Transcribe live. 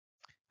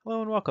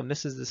Hello and welcome.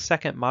 This is the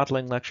second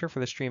modeling lecture for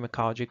the Stream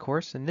Ecology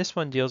course, and this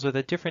one deals with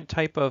a different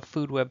type of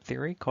food web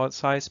theory called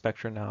size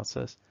spectra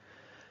analysis.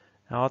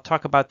 Now, I'll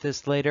talk about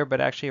this later, but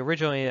actually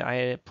originally I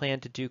had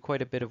planned to do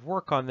quite a bit of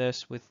work on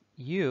this with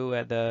you,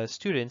 the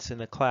students in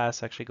the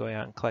class, actually going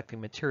out and collecting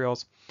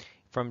materials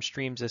from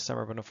streams this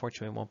summer, but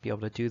unfortunately won't be able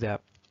to do that.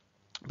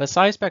 But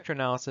size spectra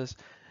analysis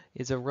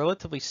is a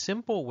relatively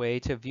simple way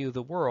to view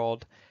the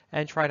world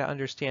and try to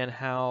understand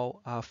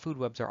how food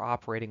webs are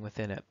operating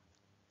within it.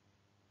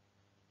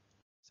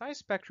 Size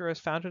spectra is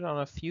founded on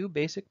a few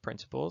basic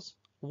principles,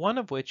 one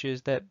of which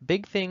is that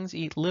big things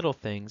eat little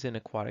things in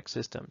aquatic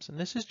systems. And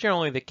this is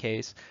generally the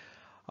case,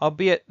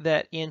 albeit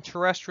that in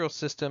terrestrial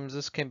systems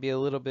this can be a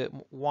little bit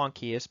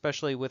wonky,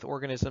 especially with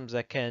organisms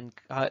that can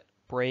cut,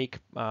 break,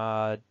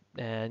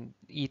 and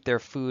eat their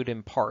food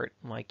in part,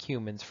 like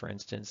humans, for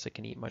instance, that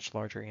can eat much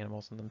larger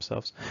animals than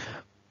themselves.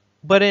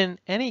 But in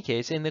any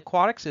case, in the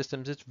aquatic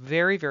systems, it's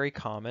very, very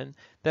common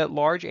that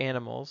large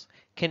animals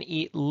can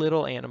eat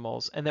little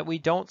animals and that we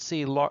don't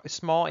see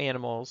small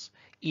animals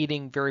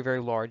eating very, very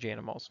large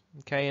animals.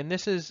 Okay, and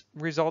this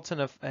results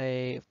in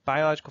a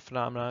biological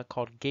phenomenon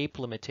called gape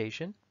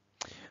limitation,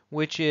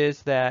 which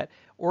is that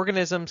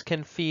organisms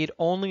can feed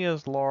only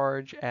as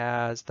large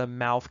as the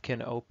mouth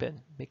can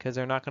open because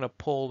they're not going to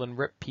pull and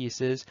rip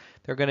pieces.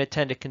 They're going to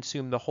tend to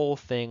consume the whole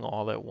thing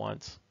all at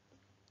once.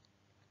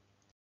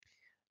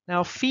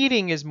 Now,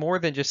 feeding is more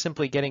than just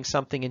simply getting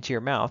something into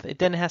your mouth. It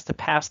then has to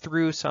pass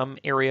through some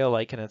area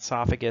like an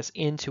esophagus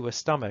into a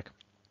stomach.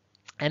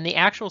 And the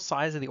actual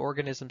size of the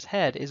organism's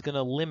head is going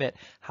to limit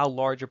how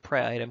large a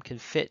prey item can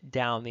fit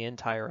down the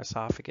entire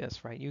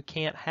esophagus, right? You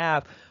can't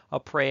have a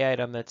prey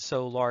item that's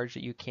so large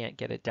that you can't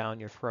get it down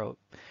your throat.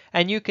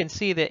 And you can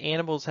see that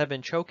animals have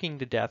been choking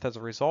to death as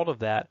a result of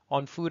that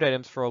on food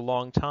items for a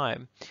long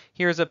time.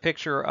 Here's a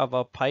picture of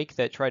a pike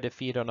that tried to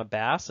feed on a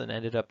bass and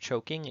ended up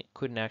choking. It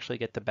couldn't actually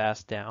get the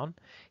bass down.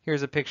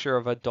 Here's a picture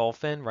of a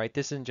dolphin, right?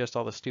 This isn't just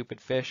all the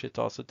stupid fish, it's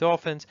also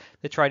dolphins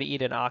that try to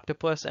eat an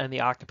octopus, and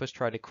the octopus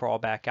tried to crawl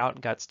back out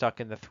and got stuck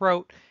in the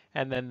throat,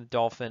 and then the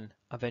dolphin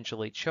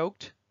eventually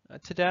choked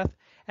to death.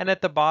 And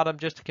at the bottom,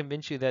 just to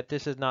convince you that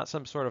this is not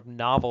some sort of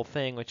novel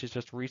thing which has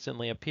just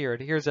recently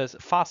appeared, here's a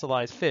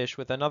fossilized fish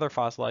with another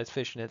fossilized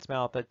fish in its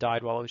mouth that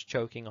died while it was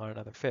choking on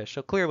another fish.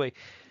 So clearly,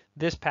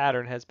 this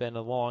pattern has been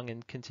a long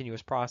and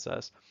continuous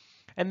process.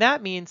 And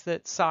that means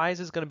that size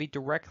is going to be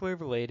directly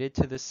related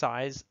to the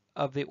size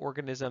of the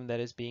organism that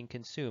is being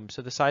consumed.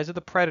 So the size of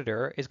the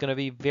predator is going to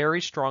be very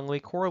strongly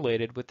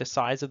correlated with the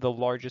size of the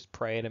largest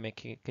prey item it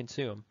can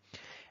consume.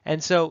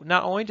 And so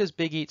not only does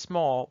big eat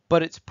small,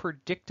 but it's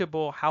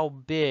predictable how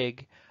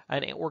big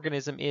an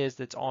organism is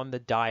that's on the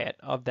diet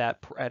of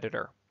that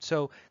predator.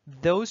 So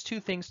those two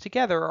things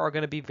together are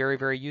going to be very,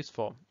 very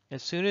useful.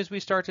 As soon as we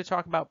start to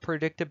talk about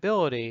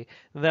predictability,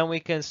 then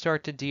we can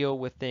start to deal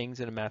with things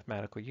in a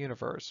mathematical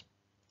universe.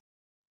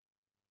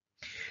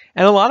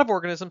 And a lot of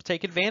organisms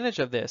take advantage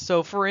of this.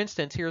 So for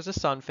instance, here's a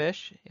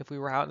sunfish. If we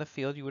were out in the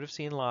field, you would have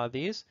seen a lot of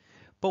these.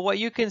 But what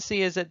you can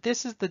see is that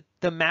this is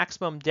the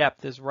maximum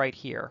depth is right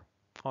here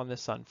on the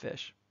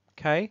sunfish.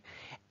 Okay,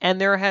 and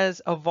there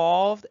has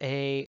evolved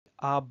a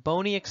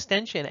bony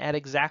extension at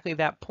exactly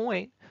that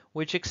point,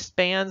 which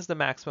expands the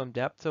maximum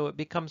depth, so it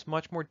becomes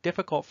much more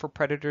difficult for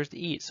predators to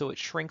eat. So it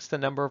shrinks the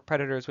number of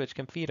predators which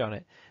can feed on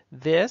it.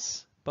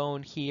 This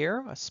bone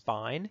here, a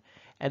spine,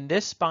 and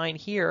this spine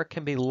here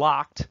can be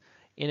locked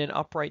in an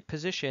upright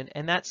position,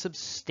 and that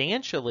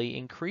substantially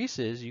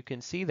increases, you can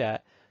see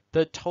that,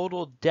 the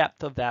total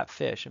depth of that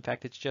fish. In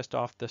fact, it's just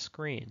off the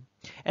screen.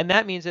 And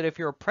that means that if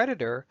you're a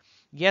predator,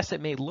 yes, it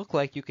may look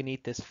like you can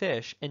eat this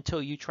fish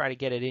until you try to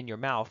get it in your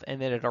mouth,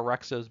 and then it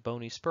erects those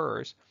bony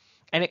spurs.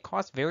 And it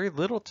costs very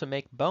little to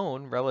make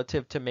bone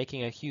relative to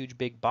making a huge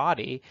big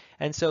body.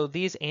 And so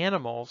these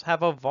animals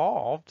have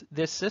evolved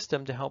this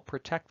system to help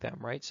protect them,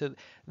 right? So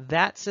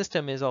that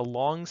system is a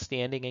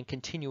long-standing and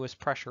continuous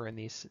pressure in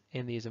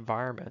these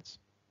environments.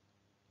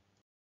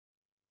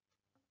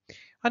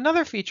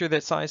 Another feature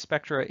that size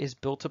spectra is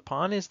built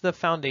upon is the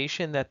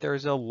foundation that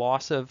there's a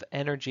loss of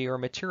energy or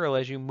material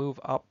as you move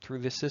up through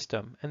the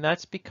system. And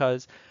that's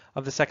because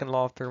of the second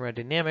law of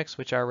thermodynamics,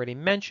 which I already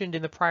mentioned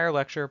in the prior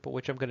lecture, but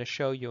which I'm going to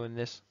show you in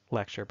this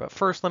lecture. But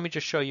first, let me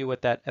just show you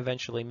what that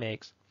eventually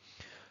makes.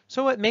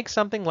 So it makes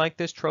something like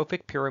this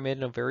trophic pyramid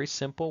in a very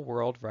simple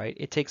world, right?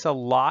 It takes a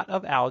lot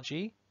of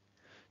algae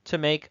to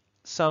make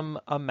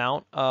some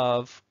amount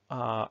of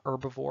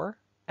herbivore,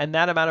 and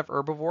that amount of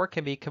herbivore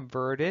can be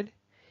converted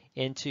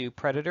into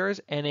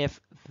predators, and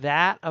if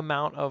that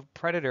amount of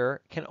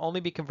predator can only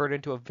be converted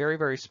into a very,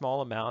 very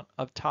small amount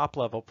of top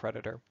level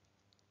predator.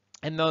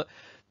 And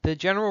the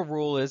general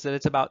rule is that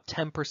it's about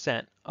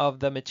 10% of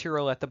the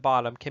material at the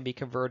bottom can be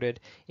converted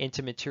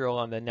into material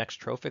on the next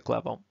trophic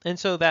level. And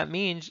so that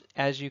means,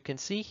 as you can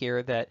see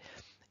here, that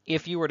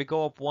if you were to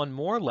go up one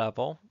more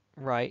level,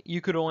 right,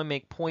 you could only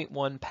make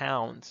 0.1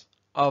 pounds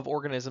of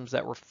organisms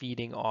that were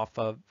feeding off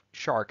of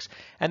sharks.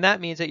 And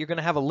that means that you're going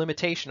to have a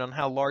limitation on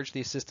how large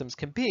these systems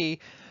can be,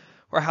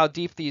 or how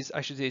deep these,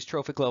 I should say, these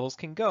trophic levels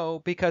can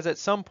go, because at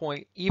some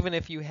point, even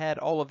if you had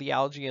all of the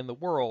algae in the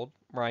world,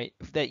 right,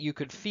 that you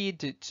could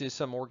feed to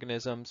some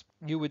organisms,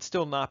 you would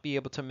still not be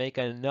able to make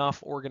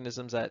enough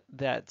organisms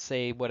that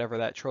say whatever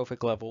that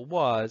trophic level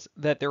was,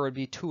 that there would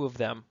be two of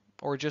them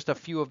or just a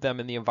few of them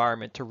in the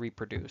environment to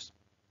reproduce.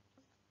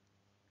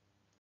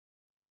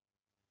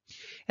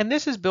 And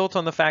this is built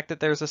on the fact that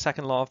there's a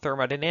second law of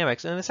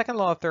thermodynamics. And in the second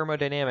law of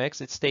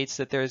thermodynamics, it states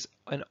that there's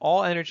in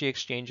all energy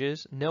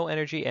exchanges, no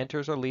energy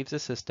enters or leaves the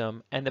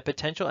system, and the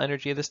potential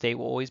energy of the state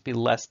will always be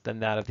less than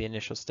that of the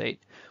initial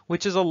state,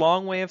 which is a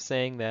long way of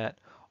saying that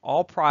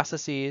all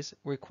processes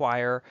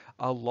require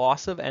a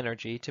loss of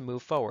energy to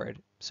move forward.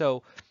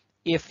 So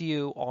if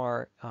you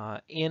are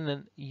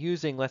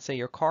using, let's say,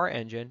 your car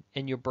engine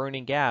and you're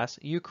burning gas,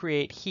 you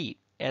create heat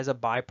as a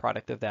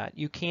byproduct of that.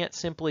 You can't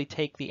simply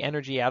take the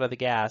energy out of the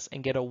gas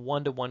and get a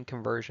one-to-one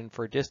conversion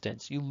for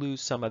distance. You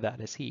lose some of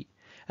that as heat.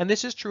 And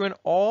this is true in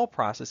all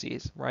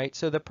processes, right?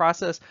 So the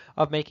process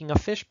of making a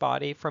fish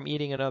body from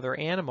eating another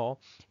animal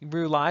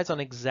relies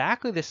on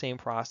exactly the same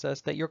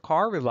process that your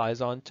car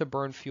relies on to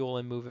burn fuel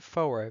and move it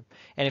forward.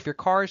 And if your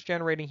car is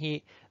generating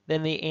heat,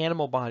 then the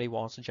animal body will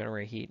also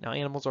generate heat. Now,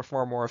 animals are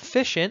far more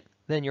efficient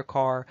than your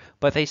car,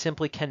 but they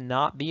simply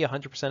cannot be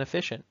 100%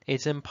 efficient.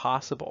 It's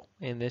impossible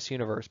in this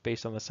universe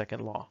based on the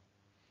second law.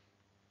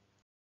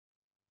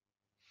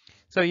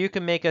 So you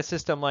can make a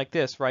system like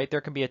this, right?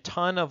 There can be a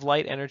ton of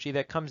light energy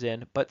that comes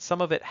in, but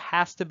some of it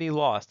has to be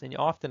lost, and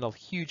often a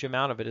huge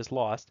amount of it is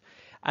lost.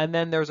 And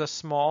then there's a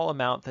small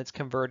amount that's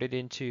converted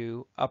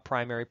into a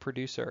primary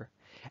producer.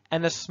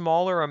 And the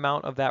smaller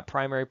amount of that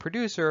primary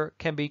producer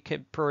can be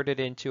converted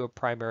into a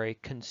primary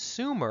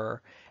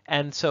consumer,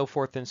 and so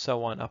forth and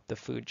so on up the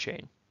food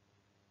chain.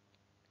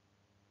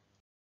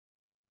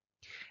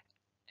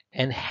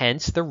 And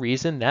hence the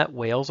reason that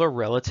whales are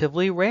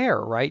relatively rare,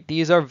 right?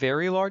 These are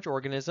very large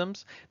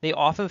organisms. They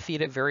often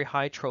feed at very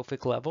high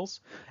trophic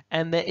levels,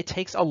 and that it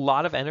takes a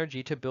lot of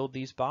energy to build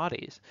these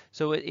bodies.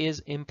 So it is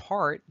in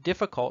part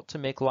difficult to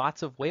make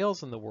lots of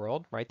whales in the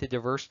world, right? The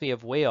diversity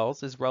of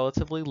whales is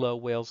relatively low,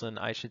 whales and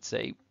I should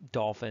say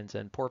dolphins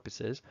and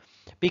porpoises,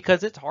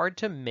 because it's hard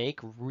to make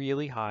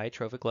really high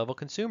trophic level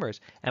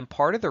consumers. And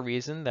part of the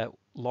reason that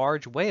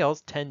large whales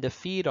tend to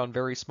feed on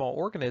very small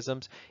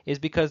organisms is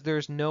because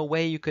there's no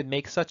way you could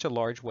make such a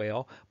large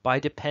whale by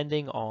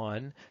depending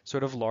on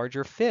sort of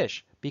larger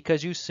fish,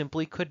 because you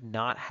simply could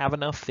not have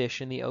enough fish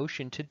in the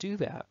ocean to do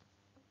that.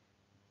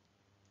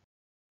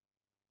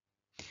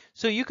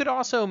 So you could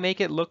also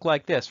make it look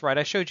like this, right?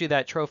 I showed you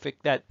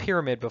that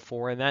pyramid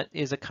before, and that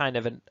is a kind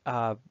of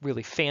a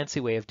really fancy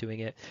way of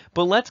doing it.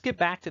 But let's get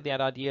back to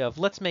that idea of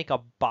let's make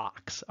a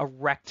box, a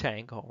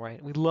rectangle,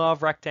 right? We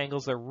love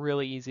rectangles. They're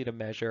really easy to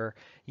measure.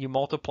 You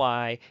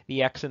multiply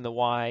the X and the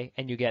Y,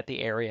 and you get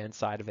the area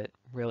inside of it.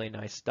 Really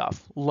nice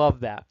stuff. Love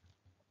that.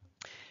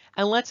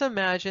 And let's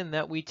imagine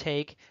that we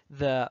take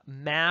the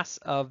mass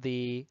of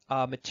the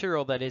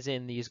material that is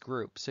in these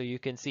groups. So you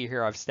can see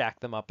here I've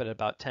stacked them up at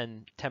about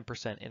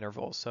 10%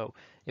 intervals. So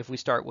if we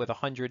start with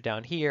 100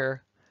 down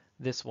here,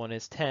 this one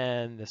is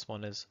 10, this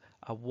one is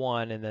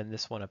 1, and then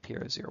this one up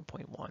here is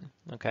 0.1.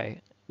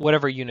 Okay,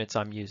 whatever units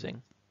I'm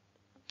using.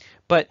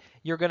 But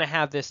you're going to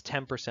have this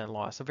 10%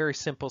 loss, a very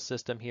simple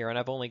system here, and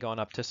I've only gone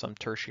up to some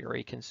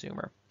tertiary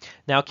consumer.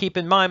 Now keep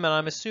in mind, and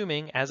I'm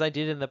assuming, as I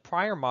did in the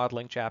prior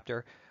modeling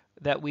chapter,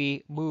 that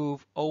we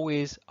move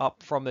always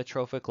up from the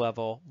trophic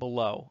level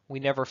below. We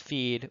never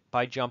feed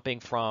by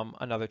jumping from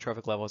another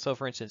trophic level. So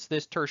for instance,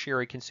 this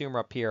tertiary consumer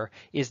up here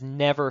is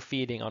never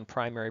feeding on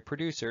primary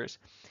producers.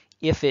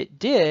 If it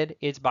did,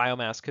 its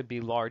biomass could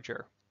be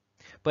larger.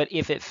 But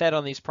if it fed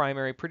on these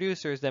primary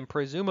producers, then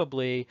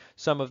presumably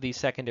some of these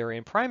secondary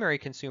and primary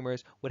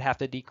consumers would have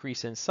to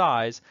decrease in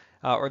size,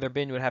 or their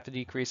bin would have to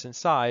decrease in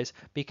size,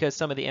 because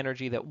some of the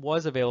energy that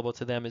was available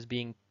to them is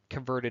being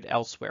converted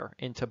elsewhere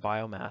into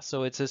biomass.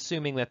 So it's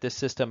assuming that this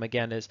system,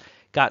 again, has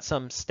got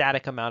some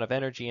static amount of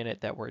energy in it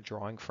that we're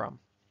drawing from.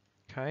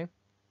 Okay.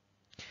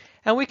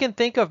 And we can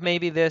think of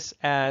maybe this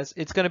as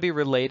it's going to be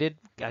related,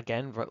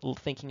 again,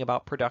 thinking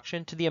about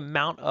production, to the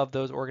amount of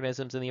those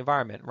organisms in the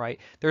environment,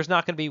 right? There's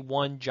not going to be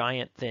one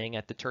giant thing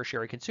at the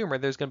tertiary consumer.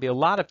 There's going to be a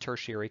lot of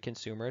tertiary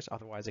consumers,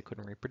 otherwise they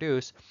couldn't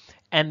reproduce,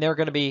 and they're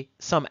going to be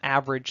some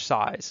average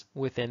size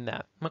within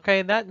that.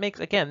 Okay, that makes,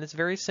 again, it's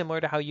very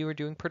similar to how you were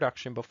doing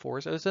production before,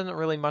 so this isn't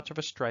really much of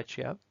a stretch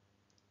yet.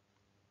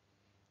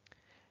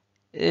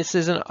 This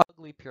is an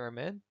ugly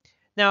pyramid.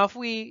 Now, if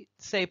we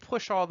say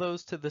push all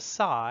those to the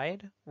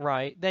side,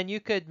 right, then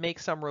you could make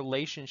some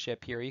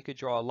relationship here. You could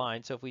draw a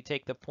line. So if we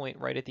take the point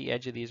right at the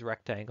edge of these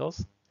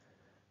rectangles,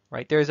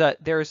 right, there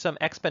is some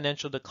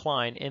exponential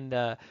decline in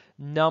the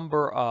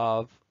number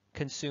of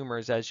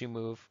consumers as you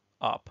move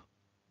up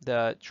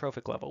the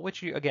trophic level,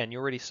 which you, again, you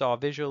already saw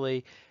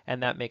visually,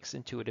 and that makes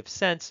intuitive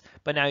sense,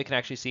 but now you can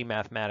actually see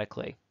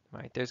mathematically.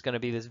 Right, there's going to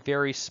be this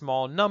very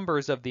small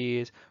numbers of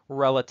these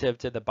relative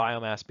to the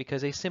biomass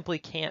because they simply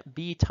can't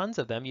be tons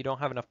of them. You don't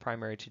have enough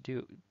primary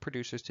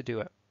producers to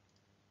do it.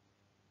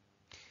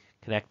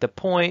 Connect the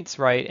points,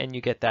 right, and you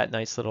get that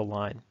nice little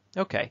line.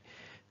 Okay,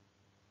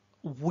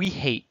 we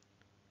hate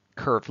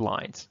curved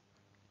lines.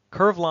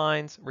 Curved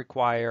lines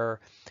require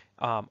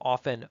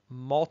often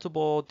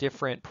multiple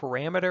different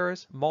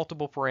parameters.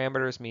 Multiple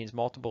parameters means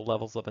multiple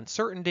levels of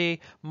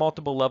uncertainty.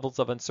 Multiple levels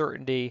of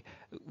uncertainty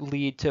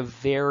lead to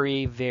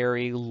very,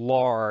 very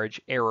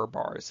large error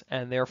bars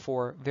and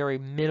therefore very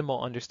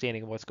minimal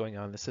understanding of what's going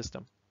on in the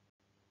system.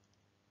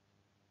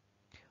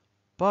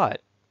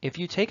 But if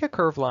you take a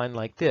curved line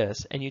like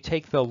this and you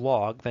take the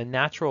log, the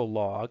natural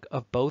log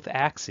of both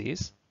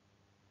axes,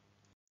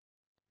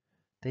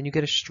 then you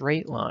get a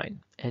straight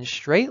line. And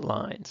straight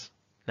lines,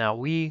 now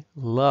we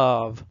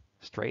love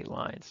straight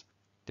lines.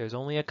 There's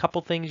only a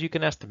couple things you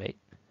can estimate: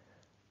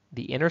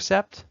 the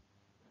intercept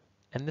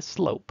and the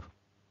slope.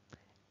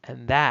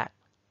 And that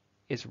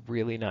is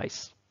really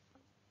nice.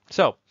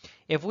 So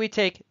if we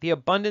take the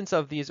abundance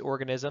of these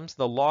organisms,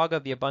 the log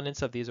of the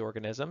abundance of these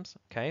organisms,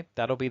 okay,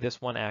 that'll be this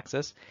one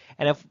axis.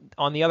 And if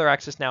on the other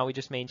axis now we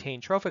just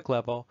maintain trophic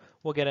level,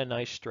 we'll get a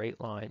nice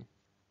straight line.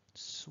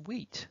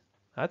 Sweet.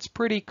 That's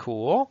pretty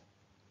cool.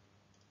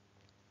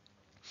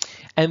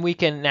 And we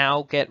can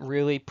now get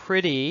really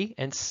pretty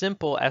and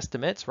simple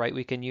estimates, right?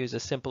 We can use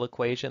a simple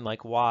equation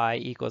like y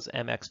equals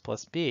mx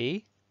plus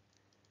b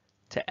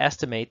to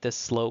estimate the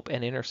slope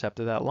and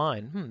intercept of that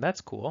line. That's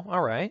cool.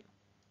 All right.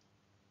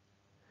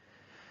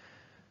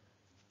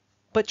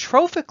 But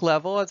trophic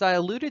level, as I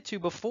alluded to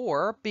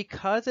before,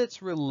 because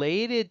it's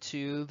related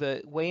to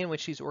the way in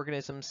which these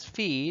organisms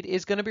feed,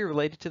 is going to be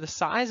related to the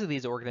size of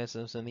these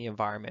organisms in the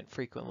environment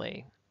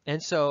frequently.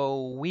 And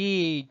so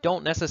we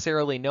don't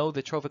necessarily know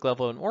the trophic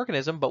level of an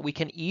organism, but we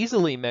can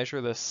easily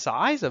measure the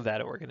size of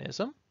that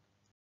organism.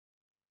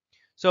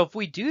 So if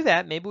we do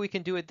that, maybe we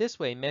can do it this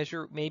way.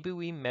 Maybe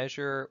we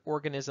measure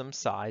organism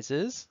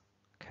sizes,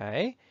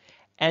 okay?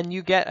 And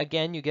you get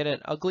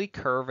an ugly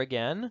curve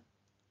again.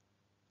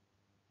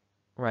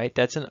 Right,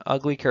 that's an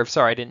ugly curve.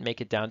 Sorry, I didn't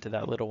make it down to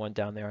that little one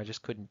down there. I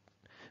just couldn't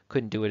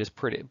do it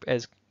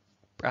as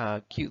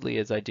cutely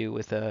as I do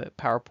with a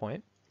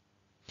PowerPoint.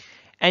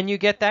 And you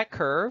get that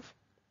curve.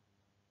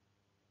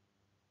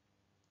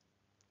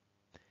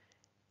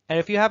 And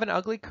if you have an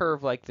ugly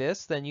curve like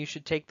this, then you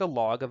should take the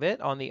log of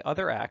it on the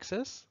other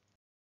axis.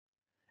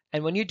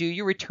 And when you do,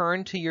 you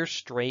return to your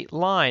straight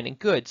line. And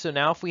good. So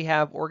now if we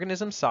have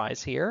organism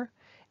size here,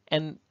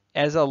 and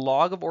as a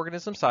log of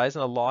organism size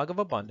and a log of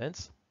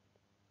abundance,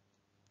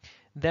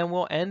 then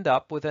we'll end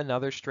up with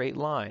another straight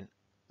line.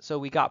 So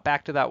we got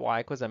back to that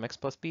y equals mx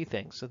plus b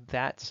thing. So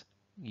that's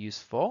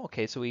useful.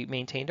 Okay, so we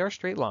maintained our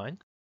straight line.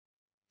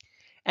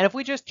 And if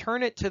we just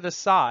turn it to the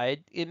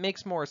side, it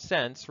makes more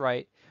sense,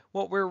 right?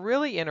 What we're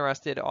really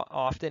interested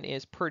often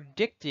is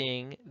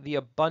predicting the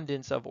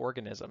abundance of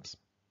organisms,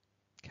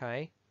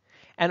 okay?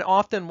 And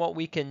often what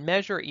we can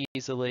measure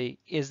easily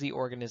is the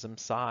organism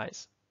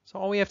size. So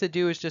all we have to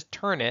do is just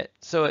turn it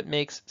so it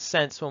makes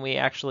sense when we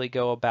actually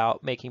go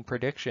about making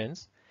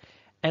predictions.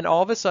 And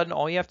all of a sudden,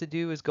 all you have to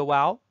do is go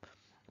out,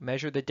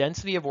 measure the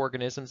density of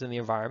organisms in the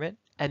environment,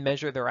 and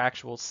measure their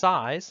actual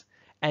size,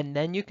 and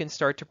then you can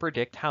start to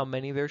predict how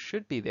many there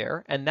should be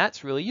there. And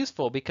that's really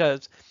useful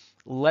because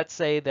let's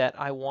say that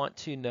I want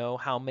to know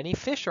how many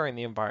fish are in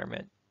the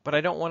environment, but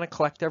I don't want to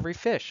collect every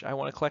fish. I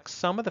want to collect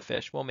some of the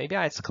fish. Well, maybe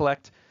I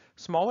collect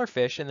smaller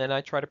fish and then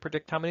I try to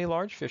predict how many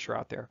large fish are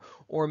out there.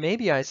 Or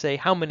maybe I say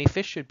how many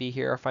fish should be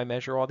here if I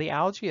measure all the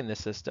algae in the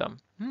system.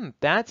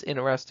 That's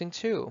interesting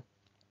too.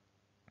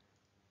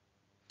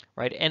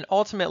 Right? And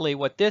ultimately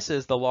what this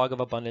is, the log of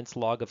abundance,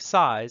 log of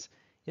size,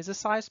 is a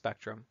size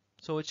spectrum.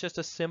 So it's just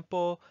a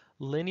simple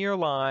linear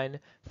line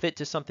fit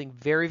to something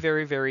very,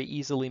 very, very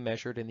easily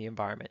measured in the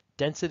environment: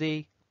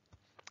 density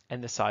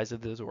and the size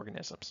of those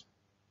organisms.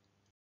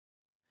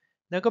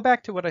 Now go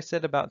back to what I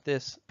said about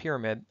this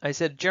pyramid. I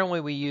said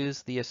generally we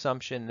use the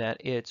assumption that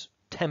it's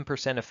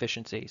 10%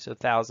 efficiency, so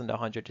 1,000 to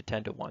 100 to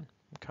 10 to 1,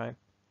 okay?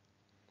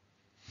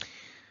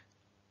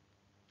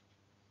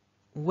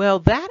 Well,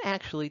 that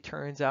actually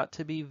turns out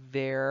to be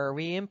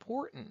very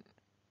important,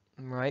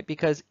 right?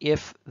 Because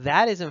if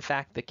that is in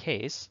fact the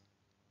case,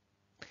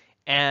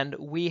 and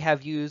we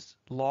have used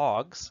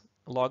logs,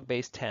 log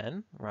base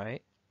 10,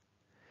 right?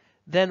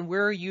 Then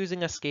we're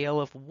using a scale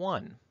of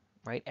 1,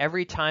 right?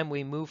 Every time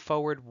we move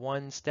forward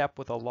one step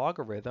with a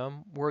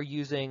logarithm, we're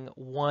using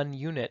 1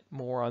 unit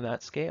more on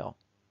that scale.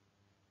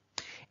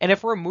 And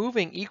if we're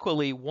moving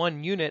equally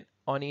 1 unit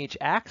on each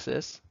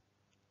axis,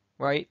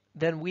 right,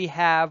 then we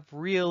have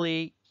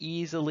really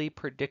easily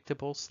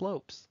predictable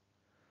slopes.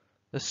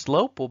 The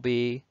slope will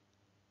be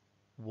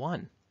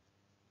 1.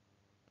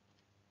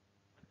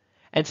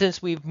 And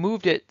since we've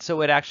moved it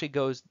so it actually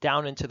goes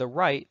down and to the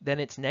right, then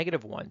it's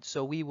 -1.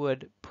 So we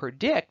would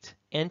predict,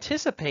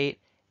 anticipate,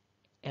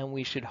 and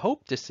we should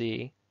hope to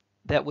see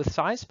that with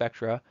size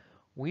spectra,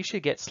 we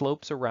should get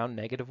slopes around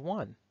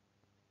 -1.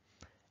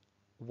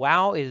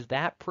 Wow, is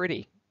that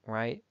pretty,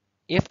 right?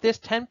 If this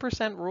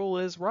 10% rule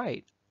is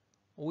right,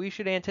 we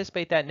should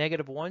anticipate that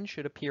 -1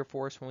 should appear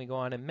for us when we go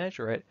on and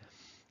measure it.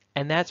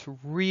 And that's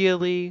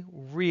really,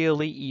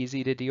 really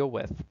easy to deal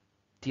with.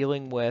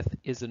 Dealing with,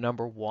 is the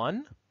number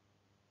 1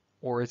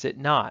 or is it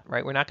not,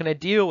 right? We're not going to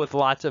deal with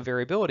lots of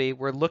variability.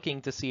 We're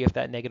looking to see if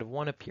that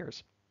 -1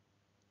 appears.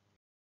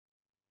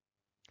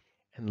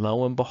 And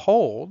lo and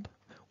behold,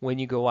 when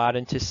you go out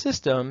into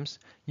systems,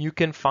 you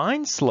can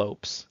find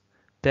slopes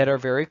that are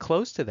very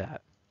close to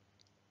that.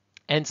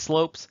 And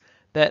slopes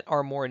that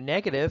are more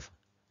negative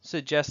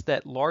suggest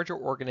that larger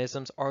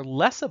organisms are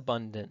less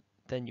abundant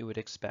than you would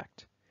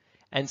expect.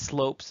 And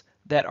slopes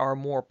that are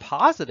more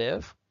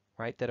positive,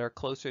 right, that are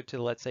closer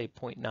to, let's say,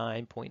 0.9,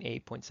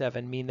 0.8,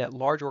 0.7, mean that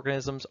large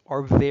organisms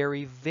are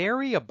very,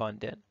 very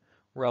abundant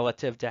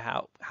relative to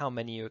how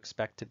many you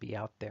expect to be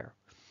out there.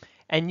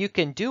 And you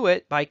can do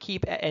it by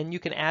and you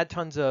can add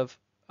tons of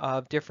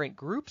different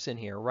groups in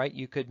here, right?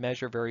 You could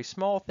measure very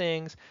small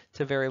things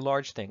to very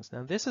large things.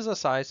 Now, this is a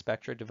size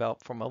spectra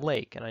developed from a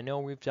lake, and I know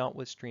we've dealt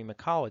with stream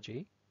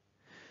ecology.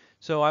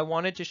 So I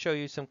wanted to show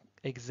you some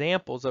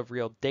examples of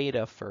real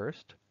data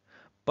first,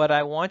 but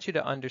I want you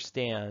to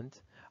understand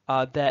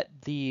that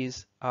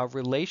these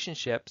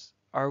relationships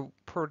are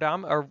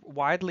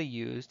widely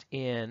used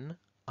in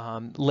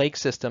lake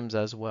systems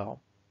as well.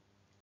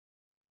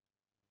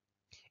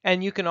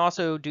 And you can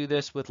also do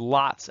this with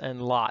lots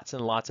and lots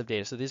and lots of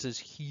data. So this is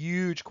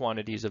huge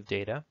quantities of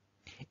data.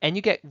 And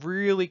you get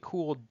really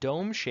cool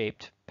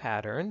dome-shaped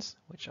patterns,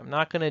 which I'm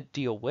not going to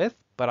deal with,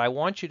 but I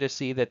want you to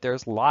see that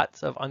there's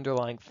lots of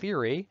underlying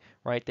theory,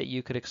 right, that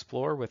you could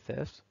explore with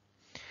this.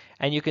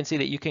 And you can see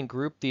that you can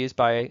group these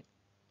by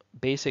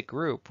basic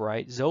group,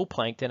 right?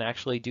 Zooplankton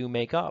actually do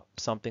make up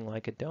something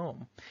like a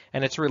dome.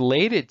 And it's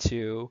related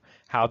to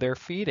how they're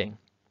feeding.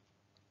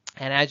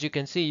 And as you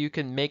can see, you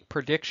can make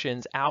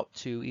predictions out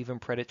to even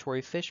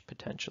predatory fish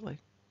potentially.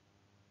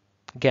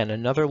 Again,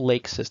 another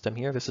lake system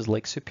here. This is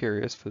Lake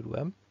Superior's food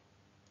web.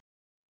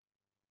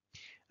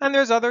 And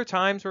there's other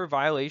times where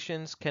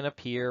violations can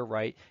appear,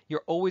 right?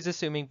 You're always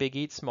assuming big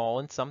eats small,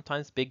 and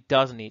sometimes big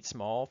doesn't eat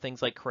small.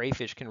 Things like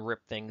crayfish can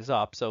rip things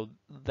up, so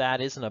that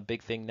isn't a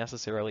big thing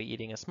necessarily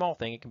eating a small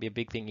thing. It can be a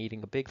big thing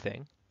eating a big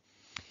thing.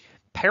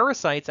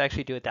 Parasites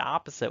actually do it the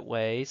opposite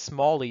way.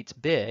 Small eats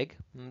big.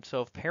 And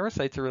so if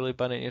parasites are really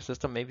abundant in your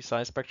system, maybe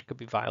size spectra could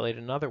be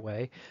violated another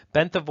way.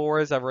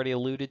 Benthivores, I've already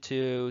alluded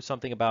to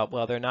something about,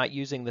 well, they're not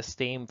using the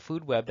same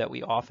food web that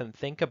we often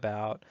think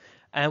about.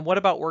 And what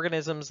about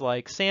organisms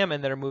like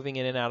salmon that are moving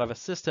in and out of a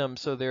system?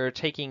 So they're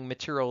taking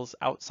materials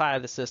outside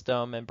of the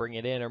system and bringing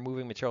it in, or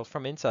moving materials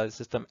from inside the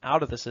system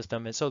out of the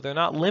system. And so they're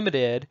not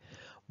limited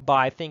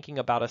by thinking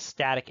about a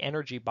static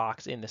energy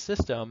box in the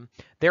system.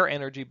 Their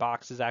energy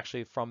box is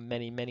actually from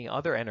many, many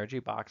other energy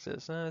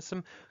boxes.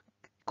 Some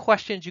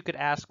questions you could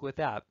ask with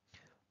that.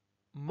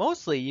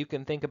 Mostly you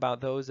can think about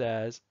those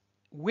as,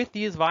 with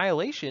these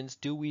violations,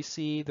 do we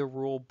see the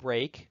rule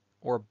break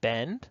or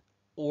bend,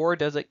 or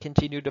does it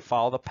continue to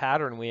follow the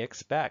pattern we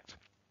expect?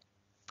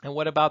 And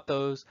what about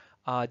those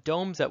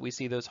domes that we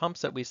see, those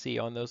humps that we see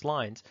on those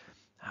lines?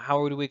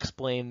 How do we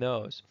explain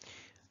those?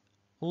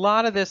 A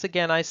lot of this,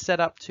 again, I set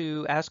up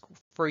to ask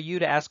for you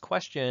to ask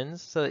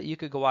questions so that you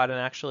could go out and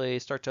actually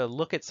start to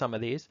look at some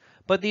of these.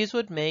 But these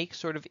would make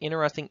sort of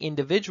interesting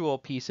individual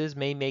pieces,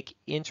 may make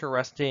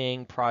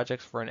interesting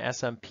projects for an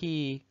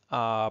SMP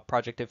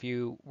project if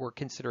you were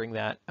considering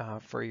that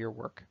for your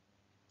work.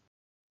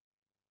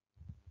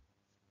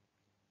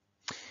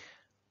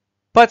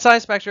 But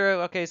size spectra,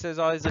 okay, so there's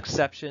always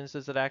exceptions.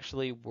 Does it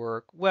actually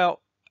work?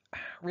 Well,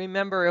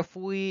 remember, if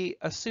we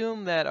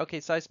assume that, okay,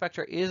 size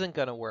spectra isn't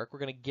going to work, we're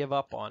going to give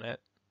up on it.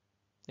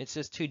 It's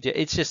just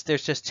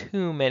there's just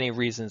too many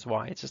reasons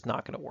why it's just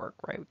not going to work,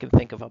 right? We can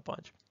think of a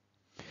bunch.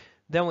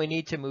 Then we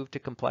need to move to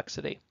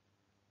complexity.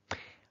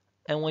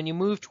 And when you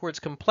move towards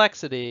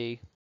complexity,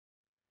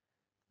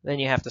 then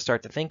you have to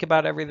start to think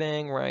about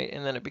everything, right?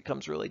 And then it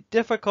becomes really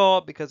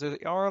difficult because there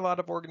are a lot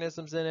of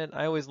organisms in it.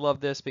 I always love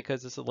this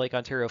because this is Lake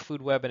Ontario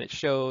Food Web, and it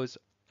shows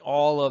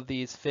all of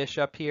these fish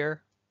up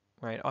here,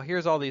 right? Oh,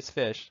 here's all these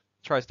fish.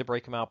 Tries to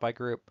break them out by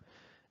group.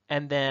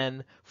 And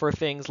then for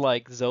things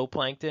like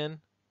zooplankton,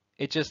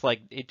 it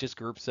just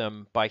groups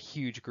them by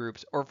huge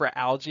groups. Or for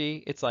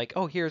algae, it's like,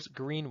 oh, here's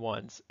green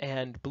ones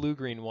and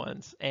blue-green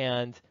ones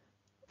and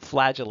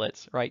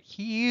flagellates, right?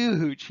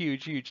 Huge,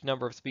 huge, huge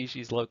number of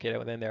species located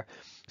within there.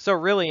 So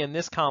really in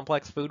this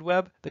complex food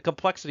web, the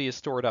complexity is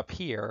stored up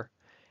here,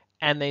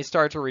 and they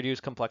start to reduce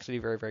complexity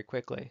very, very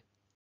quickly.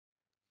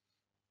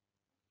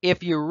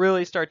 If you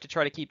really start to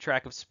try to keep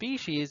track of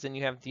species, then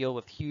you have to deal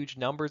with huge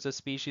numbers of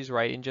species,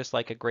 right? In just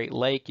like a Great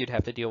Lake, you'd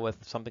have to deal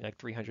with something like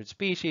 300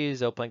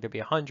 species. Zooplankton would be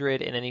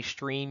 100. In any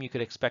stream, you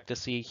could expect to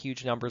see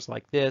huge numbers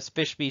like this.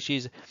 Fish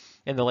species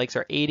in the lakes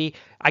are 80.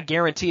 I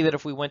guarantee that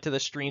if we went to the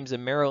streams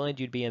in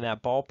Maryland, you'd be in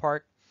that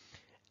ballpark.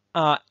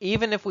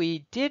 Even if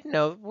we did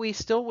know, we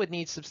still would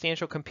need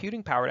substantial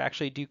computing power to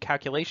actually do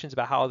calculations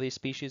about how these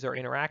species are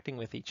interacting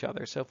with each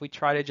other. So if we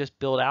try to just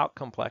build out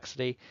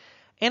complexity,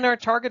 and our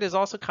target is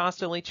also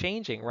constantly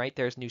changing, right?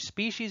 There's new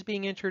species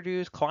being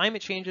introduced.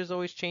 Climate change is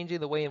always changing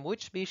the way in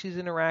which species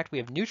interact. We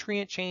have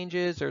nutrient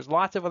changes. There's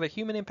lots of other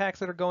human impacts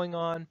that are going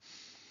on.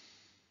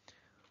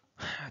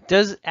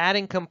 Does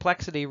adding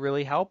complexity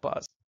really help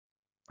us?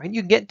 And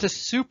you get to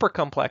super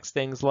complex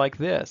things like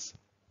this.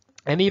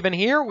 And even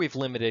here, we've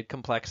limited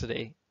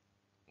complexity.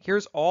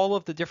 Here's all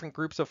of the different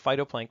groups of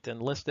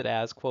phytoplankton listed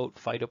as, quote,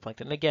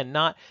 phytoplankton. And again,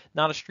 not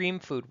a stream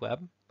food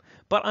web,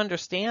 But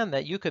understand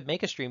that you could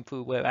make a stream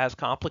food web as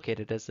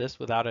complicated as this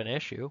without an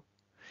issue.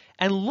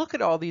 And look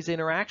at all these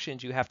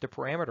interactions you have to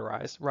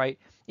parameterize, right?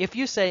 If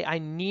you say, I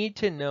need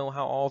to know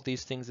how all of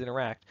these things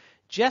interact,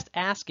 just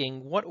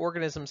asking what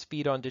organisms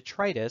feed on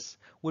detritus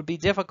would be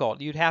difficult.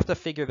 You'd have to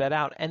figure that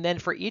out. And then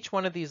for each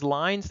one of these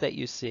lines that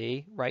you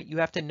see, right, you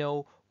have to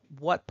know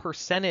what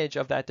percentage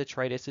of that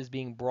detritus is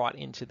being brought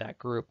into that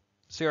group.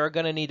 So you're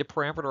going to need to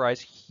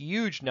parameterize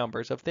huge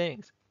numbers of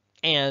things.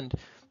 And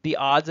the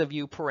odds of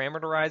you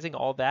parameterizing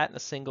all that in a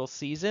single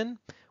season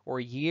or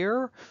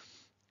year,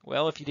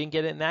 well, if you didn't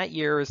get it in that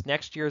year, is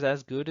next year's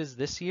as good as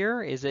this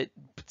year? Is it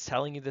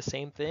telling you the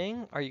same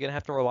thing? Are you going to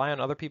have to rely on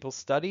other people's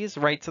studies?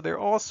 Right, so there are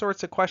all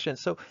sorts of questions.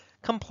 So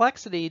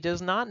complexity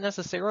does not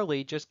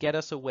necessarily just get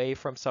us away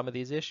from some of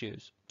these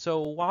issues.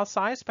 So while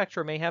size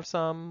spectra may have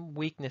some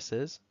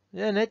weaknesses,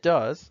 and it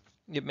does,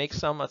 it makes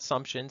some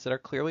assumptions that are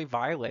clearly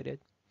violated.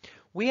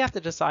 We have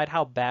to decide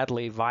how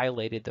badly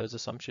violated those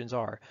assumptions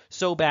are.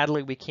 So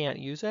badly we can't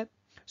use it.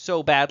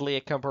 So badly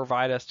it can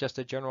provide us just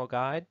a general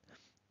guide.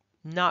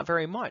 Not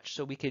very much,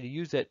 so we could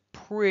use it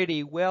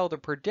pretty well to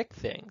predict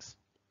things,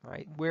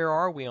 right? Where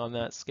are we on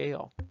that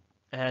scale?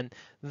 And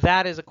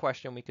that is a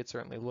question we could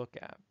certainly look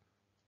at.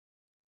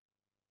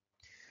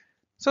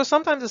 So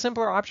sometimes a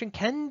simpler option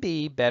can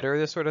be better,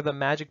 the sort of the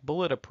magic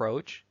bullet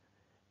approach,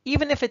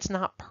 even if it's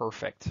not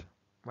perfect,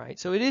 right?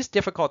 So it is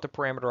difficult to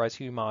parameterize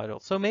huge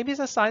models. So maybe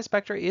the size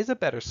spectra is a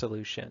better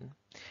solution.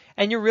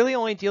 And you're really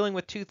only dealing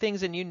with two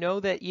things, and you know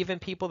that even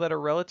people that are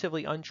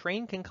relatively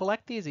untrained can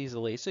collect these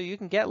easily. So you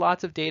can get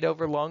lots of data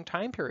over long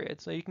time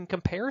periods. So you can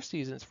compare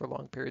seasons for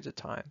long periods of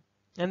time.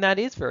 And that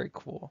is very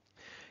cool.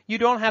 You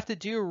don't have to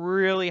do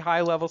really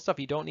high level stuff.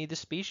 You don't need the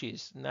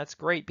species. And that's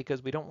great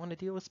because we don't want to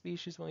deal with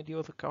species when we deal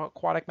with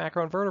aquatic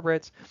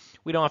macroinvertebrates.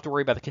 We don't have to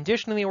worry about the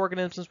condition of the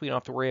organisms. We don't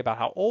have to worry about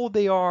how old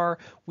they are.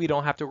 We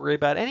don't have to worry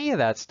about any of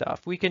that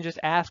stuff. We can just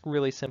ask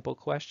really simple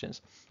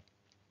questions.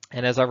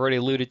 And as I've already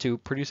alluded to,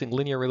 producing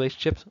linear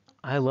relationships,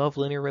 I love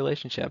linear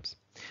relationships.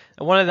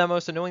 And one of the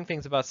most annoying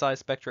things about size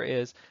spectra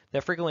is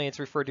that frequently it's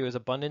referred to as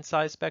abundant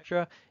size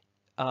spectra.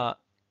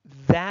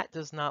 That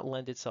does not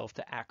lend itself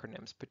to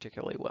acronyms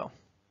particularly well.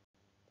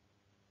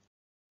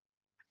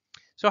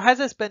 So has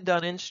this been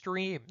done in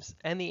streams?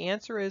 And the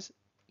answer is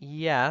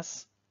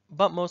yes,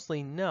 but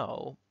mostly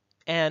no.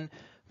 And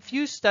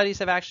few studies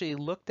have actually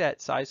looked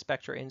at size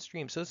spectra in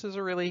streams. So this is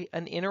really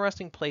an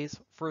interesting place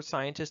for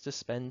scientists to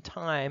spend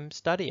time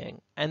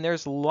studying. And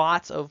there's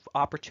lots of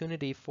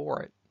opportunity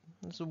for it.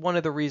 So one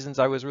of the reasons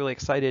I was really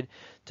excited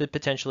to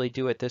potentially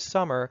do it this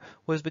summer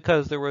was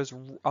because there was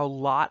a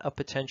lot of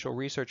potential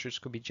researchers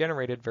could be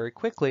generated very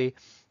quickly,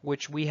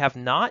 which we have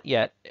not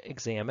yet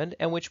examined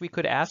and which we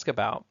could ask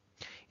about.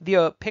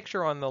 The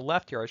picture on the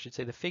left here, I should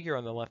say the figure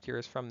on the left here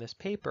is from this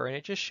paper, and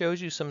it just shows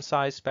you some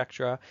size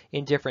spectra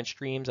in different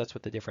streams, that's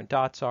what the different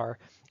dots are,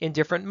 in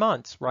different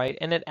months, right?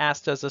 And it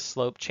asks, does the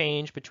slope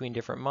change between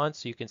different months?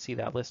 So you can see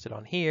that listed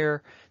on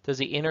here. Does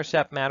the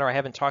intercept matter? I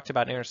haven't talked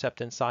about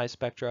intercept in size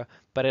spectra,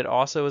 but it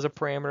also is a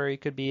parameter you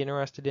could be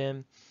interested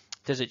in.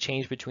 Does it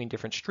change between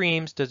different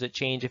streams? Does it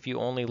change if you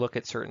only look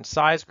at certain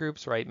size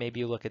groups, right? Maybe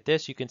you look at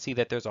this, you can see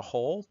that there's a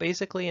hole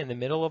basically in the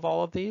middle of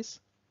all of these.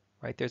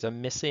 Right, there's a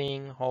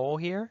missing hole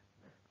here.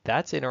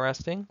 That's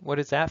interesting. What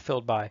is that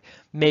filled by?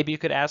 Maybe you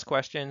could ask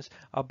questions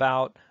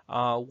about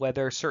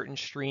whether certain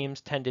streams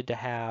tended to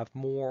have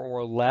more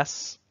or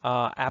less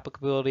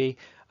applicability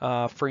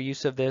for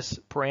use of this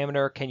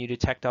parameter. Can you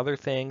detect other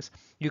things?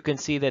 You can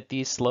see that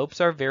these slopes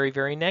are very,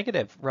 very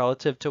negative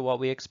relative to what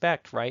we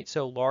expect, right?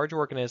 So large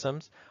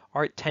organisms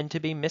tend to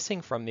be missing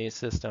from these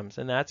systems,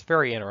 and that's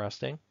very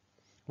interesting.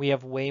 We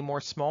have way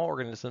more small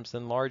organisms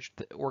than large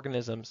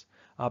organisms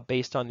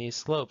based on these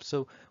slopes.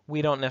 So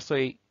we don't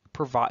necessarily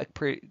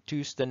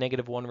produce the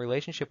 -1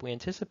 relationship we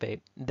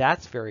anticipate.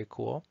 That's very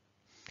cool.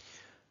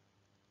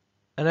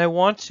 And I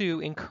want to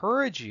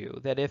encourage you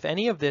that if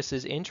any of this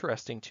is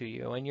interesting to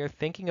you and you're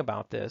thinking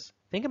about this,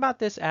 think about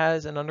this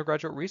as an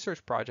undergraduate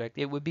research project.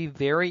 It would be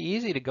very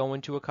easy to go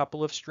into a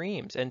couple of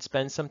streams and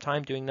spend some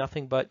time doing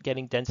nothing but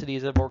getting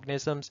densities of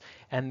organisms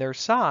and their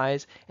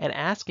size and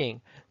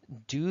asking,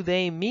 do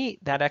they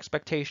meet that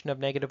expectation of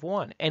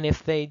 -1? And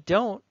if they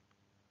don't,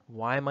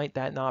 why might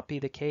that not be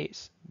the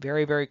case?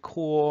 Very, very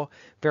cool,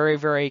 very,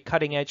 very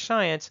cutting edge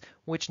science,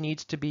 which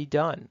needs to be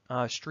done.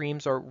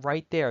 Streams are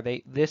right there.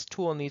 This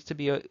tool needs to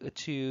be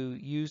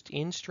used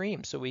in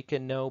streams so we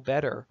can know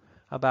better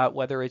about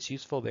whether it's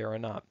useful there or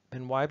not.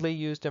 And widely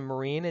used in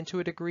marine and to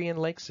a degree in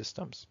lake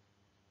systems.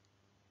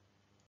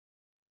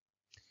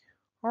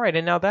 All right,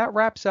 and now that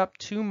wraps up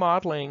 2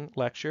 modeling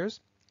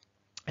lectures.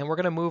 And we're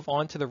going to move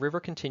on to the river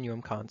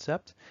continuum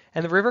concept.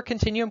 And the river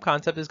continuum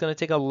concept is going to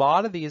take a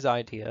lot of these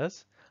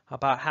ideas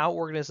about how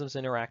organisms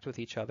interact with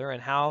each other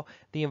and how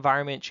the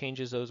environment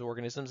changes those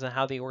organisms and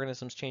how the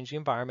organisms change the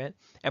environment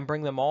and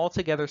bring them all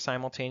together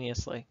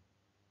simultaneously.